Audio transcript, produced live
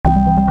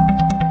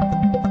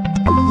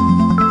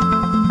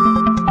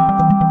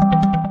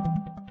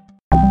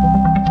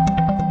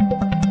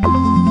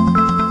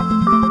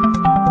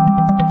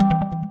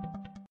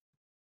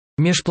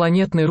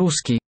Межпланетный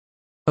русский.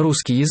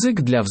 Русский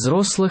язык для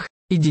взрослых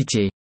и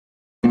детей.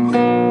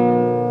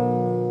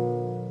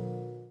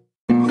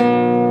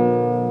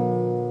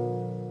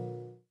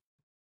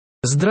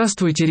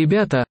 Здравствуйте,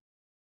 ребята!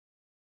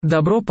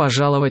 Добро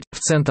пожаловать в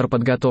Центр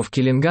подготовки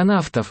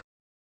лингонавтов.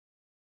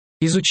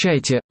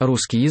 Изучайте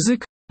русский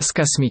язык с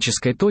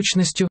космической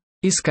точностью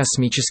и с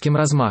космическим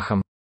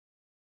размахом.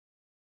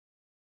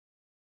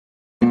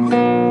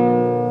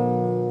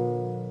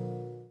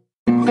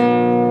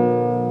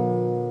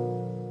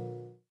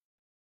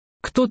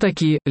 Кто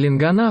такие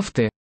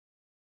лингонавты?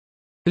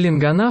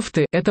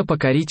 Лингонавты – это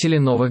покорители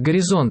новых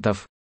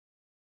горизонтов.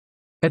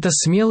 Это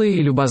смелые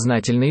и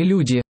любознательные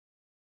люди.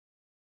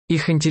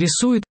 Их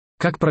интересует,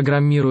 как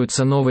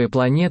программируются новые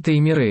планеты и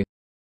миры,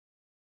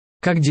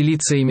 как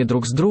делиться ими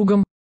друг с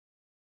другом,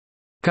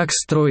 как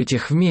строить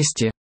их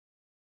вместе,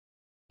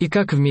 и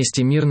как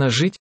вместе мирно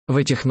жить в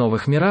этих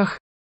новых мирах.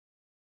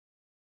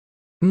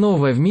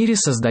 Новое в мире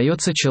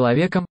создается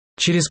человеком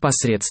через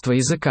посредство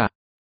языка.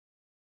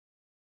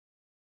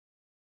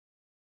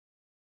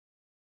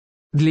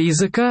 Для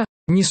языка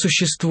не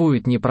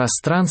существует ни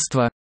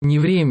пространства, ни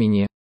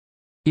времени,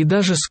 и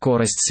даже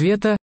скорость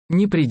света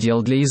не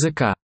предел для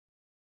языка.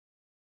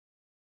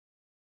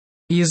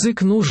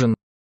 Язык нужен,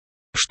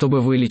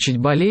 чтобы вылечить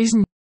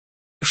болезнь,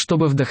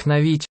 чтобы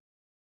вдохновить,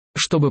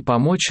 чтобы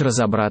помочь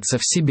разобраться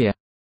в себе.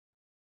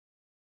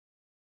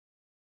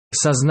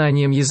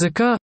 Сознанием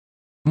языка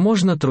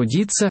можно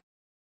трудиться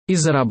и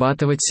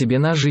зарабатывать себе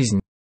на жизнь.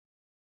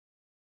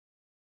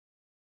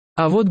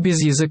 А вот без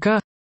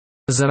языка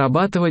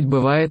зарабатывать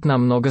бывает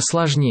намного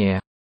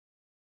сложнее.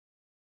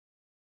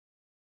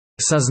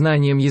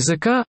 Сознанием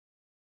языка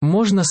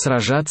можно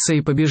сражаться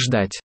и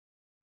побеждать.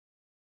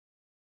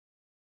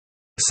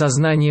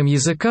 Сознанием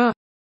языка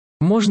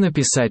можно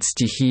писать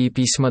стихи и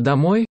письма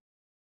домой,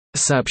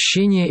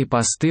 сообщения и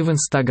посты в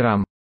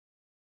Инстаграм.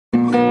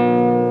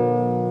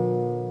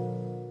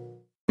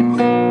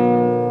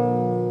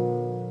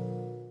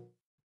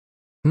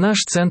 Наш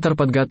Центр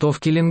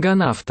подготовки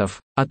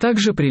лингонавтов, а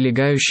также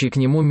прилегающий к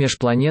нему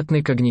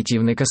межпланетный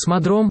когнитивный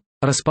космодром,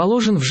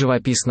 расположен в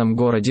живописном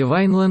городе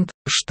Вайнленд,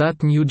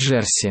 штат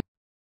Нью-Джерси.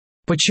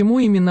 Почему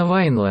именно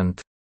Вайнленд?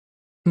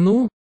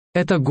 Ну,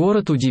 это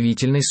город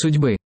удивительной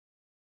судьбы.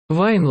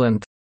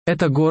 Вайнленд –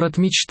 это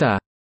город-мечта,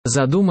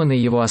 задуманный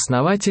его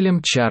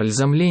основателем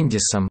Чарльзом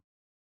Лэндисом.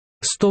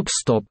 Стоп,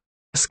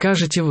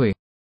 скажете вы.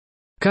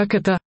 Как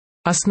это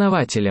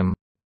основателем?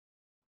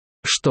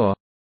 Что?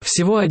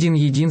 Всего один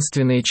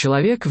единственный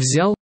человек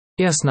взял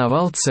и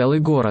основал целый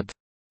город,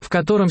 в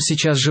котором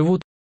сейчас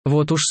живут,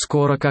 вот уж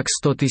скоро как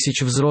 100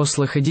 тысяч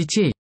взрослых и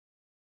детей.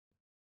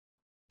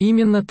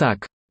 Именно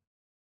так.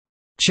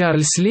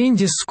 Чарльз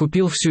Лэндис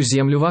скупил всю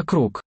землю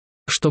вокруг,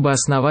 чтобы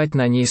основать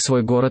на ней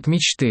свой город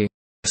мечты,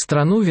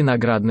 страну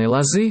виноградной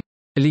лозы,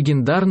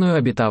 легендарную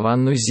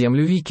обетованную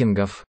землю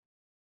викингов.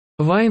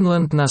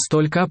 Вайнленд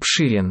настолько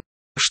обширен,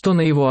 что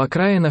на его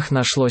окраинах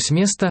нашлось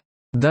место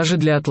даже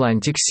для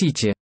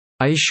Атлантик-Сити,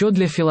 а еще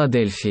для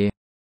Филадельфии.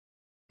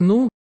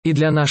 Ну, и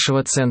для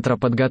нашего Центра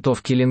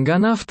подготовки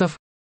лингонавтов,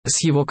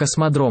 с его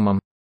космодромом.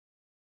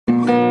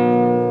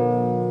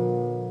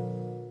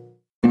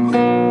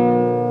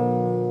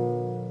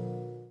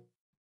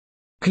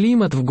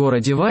 Климат в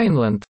городе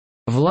Вайнленд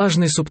 –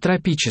 влажный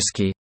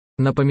субтропический,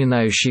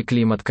 напоминающий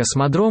климат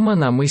космодрома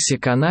на мысе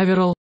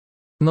Канаверал,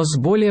 но с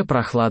более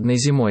прохладной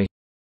зимой.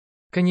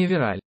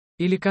 Канавераль,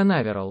 или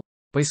Канаверал,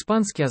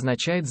 по-испански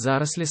означает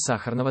заросли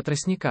сахарного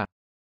тростника.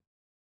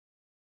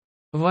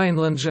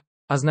 Вайнленд же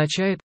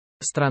означает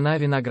 «страна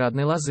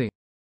виноградной лозы».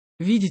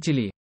 Видите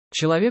ли,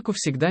 человеку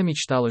всегда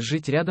мечталось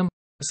жить рядом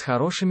с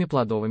хорошими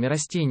плодовыми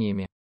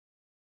растениями.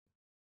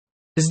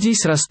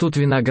 Здесь растут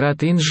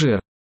виноград и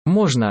инжир.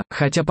 Можно,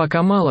 хотя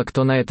пока мало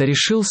кто на это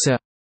решился,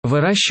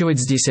 выращивать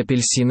здесь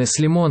апельсины с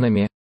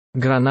лимонами,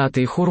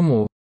 гранаты и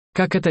хурму,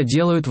 как это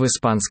делают в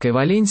испанской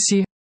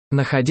Валенсии,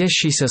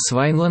 находящейся с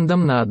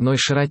Вайнлендом на одной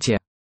широте.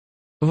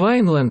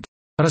 Вайнленд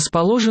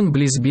расположен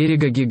близ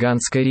берега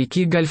гигантской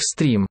реки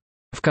Гольфстрим,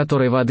 в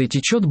которой воды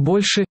течет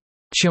больше,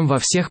 чем во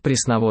всех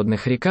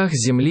пресноводных реках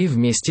Земли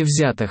вместе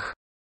взятых.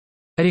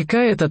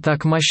 Река эта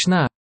так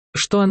мощна,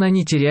 что она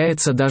не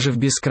теряется даже в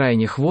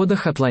бескрайних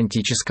водах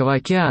Атлантического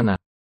океана.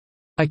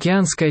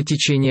 Океанское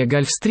течение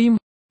Гольфстрим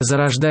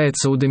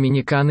зарождается у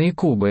Доминиканы и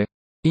Кубы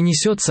и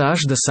несется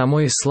аж до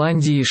самой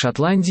Исландии и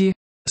Шотландии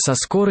со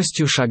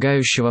скоростью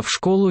шагающего в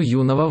школу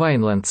юного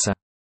вайнлендца.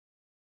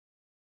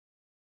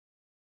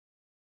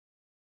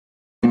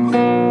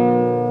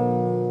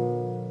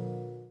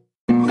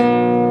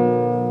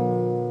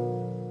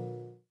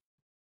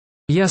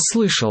 Я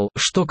слышал,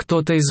 что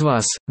кто-то из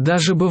вас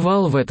даже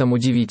бывал в этом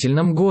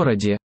удивительном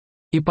городе,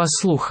 и по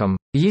слухам,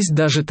 есть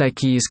даже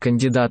такие из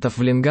кандидатов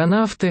в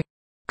лингонавты,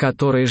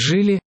 которые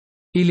жили,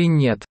 или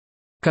нет,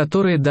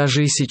 которые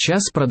даже и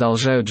сейчас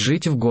продолжают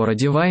жить в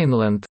городе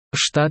Вайнленд,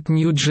 штат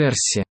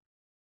Нью-Джерси.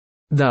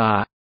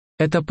 Да,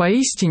 это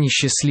поистине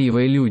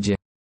счастливые люди.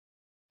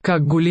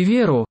 Как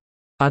Гулливеру,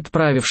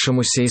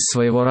 отправившемуся из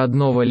своего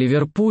родного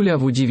Ливерпуля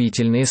в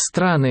удивительные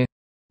страны,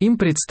 им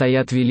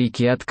предстоят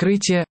великие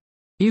открытия,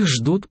 их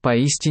ждут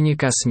поистине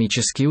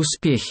космические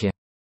успехи.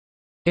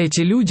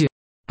 Эти люди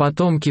 –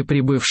 потомки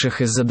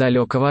прибывших из-за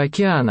далекого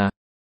океана,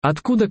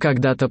 откуда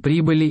когда-то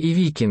прибыли и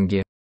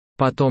викинги,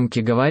 потомки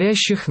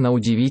говорящих на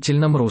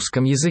удивительном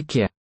русском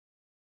языке.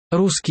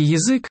 Русский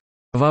язык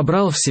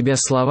вобрал в себя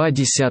слова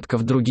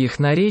десятков других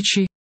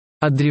наречий,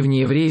 от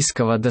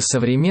древнееврейского до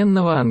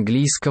современного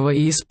английского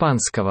и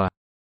испанского.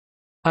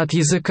 От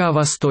языка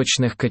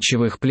восточных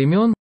кочевых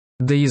племен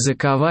до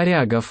языка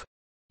варягов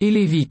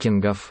или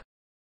викингов.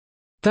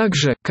 Так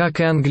же, как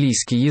и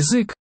английский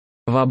язык,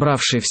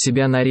 вобравший в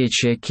себя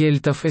наречия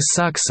кельтов и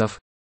саксов,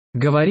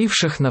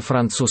 говоривших на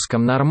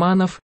французском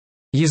норманнов,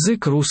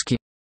 язык русский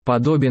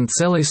подобен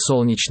целой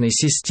Солнечной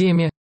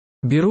системе,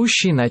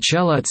 берущей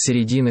начало от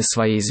середины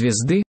своей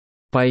звезды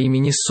по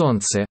имени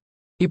Солнце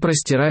и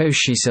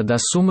простирающейся до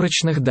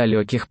сумрачных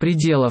далеких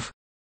пределов,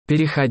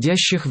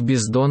 переходящих в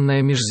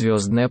бездонное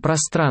межзвездное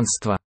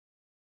пространство.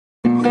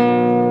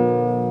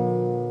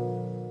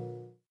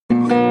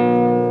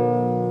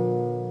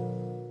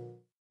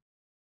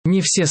 Не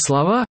все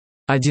слова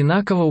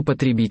одинаково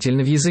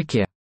употребительны в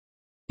языке.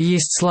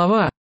 Есть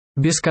слова,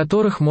 без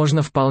которых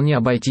можно вполне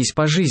обойтись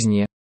по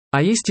жизни,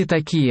 а есть и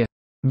такие,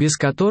 без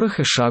которых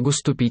и шагу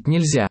ступить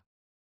нельзя.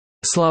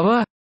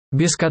 Слова,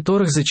 без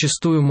которых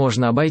зачастую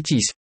можно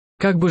обойтись,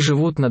 как бы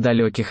живут на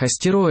далеких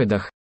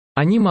астероидах,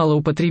 они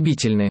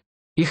малоупотребительны,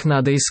 их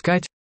надо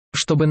искать,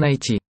 чтобы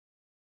найти.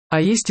 А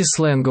есть и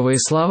сленговые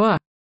слова,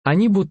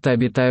 они будто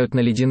обитают на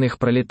ледяных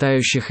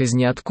пролетающих из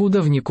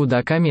ниоткуда в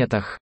никуда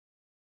кометах.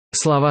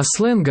 Слова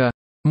сленга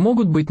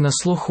могут быть на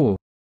слуху,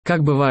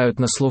 как бывают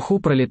на слуху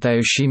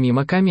пролетающие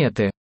мимо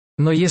кометы,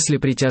 но если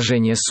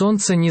притяжение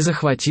Солнца не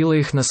захватило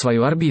их на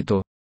свою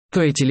орбиту,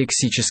 то эти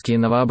лексические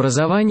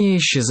новообразования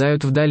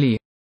исчезают вдали,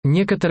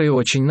 некоторые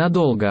очень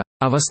надолго,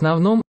 а в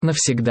основном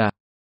навсегда.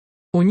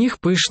 У них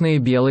пышные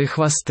белые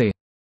хвосты.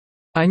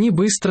 Они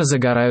быстро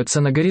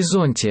загораются на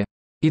горизонте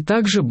и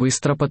также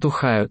быстро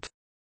потухают.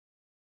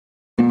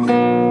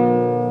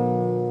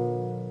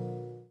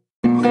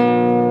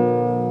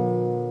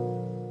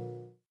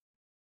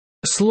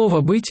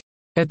 Слово «быть»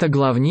 — это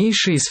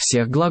главнейший из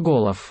всех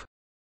глаголов.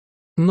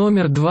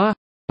 Номер 2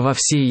 во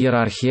всей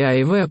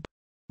иерархии iWeb,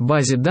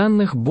 базе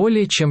данных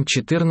более чем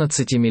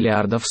 14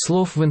 миллиардов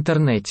слов в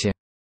интернете.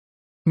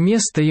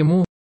 Место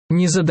ему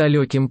не за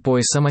далеким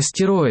поясом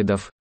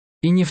астероидов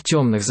и не в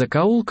темных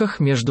закоулках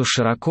между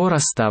широко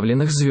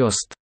расставленных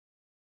звезд.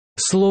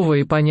 Слово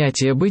и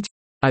понятие «быть»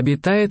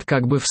 обитает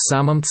как бы в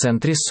самом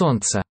центре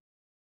Солнца.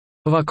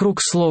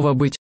 Вокруг слова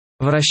 «быть»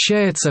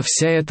 вращается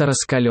вся эта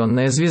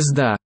раскаленная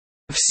звезда,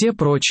 все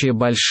прочие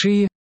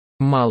большие,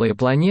 малые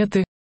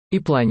планеты и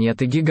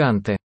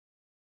планеты-гиганты.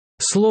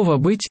 Слово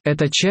 «быть» —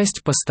 это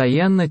часть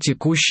постоянно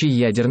текущей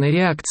ядерной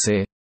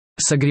реакции,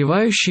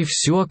 согревающей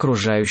всю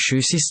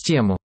окружающую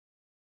систему.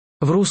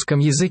 В русском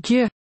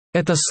языке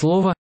это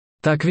слово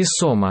так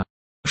весомо,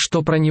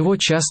 что про него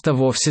часто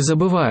вовсе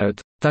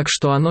забывают, так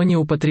что оно не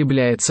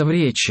употребляется в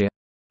речи,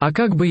 а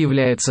как бы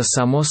является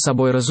само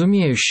собой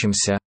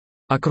разумеющимся,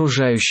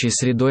 окружающей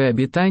средой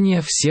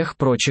обитания всех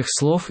прочих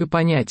слов и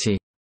понятий.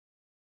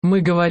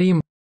 Мы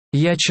говорим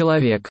 «я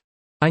человек»,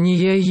 а не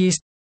 «я и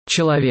есть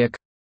человек»,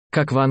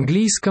 как в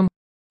английском,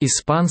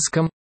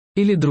 испанском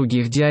или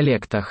других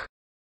диалектах.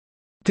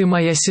 «Ты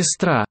моя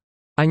сестра»,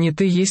 а не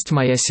 «ты есть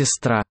моя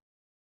сестра».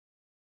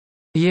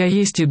 «Я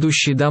есть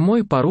идущий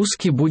домой»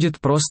 по-русски будет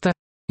просто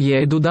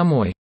 «я иду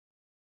домой».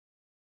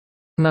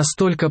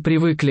 Настолько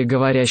привыкли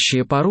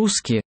говорящие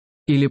по-русски,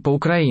 или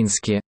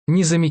по-украински,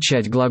 не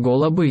замечать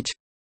глагола «быть»,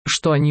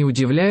 что они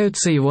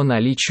удивляются его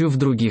наличию в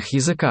других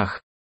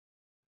языках.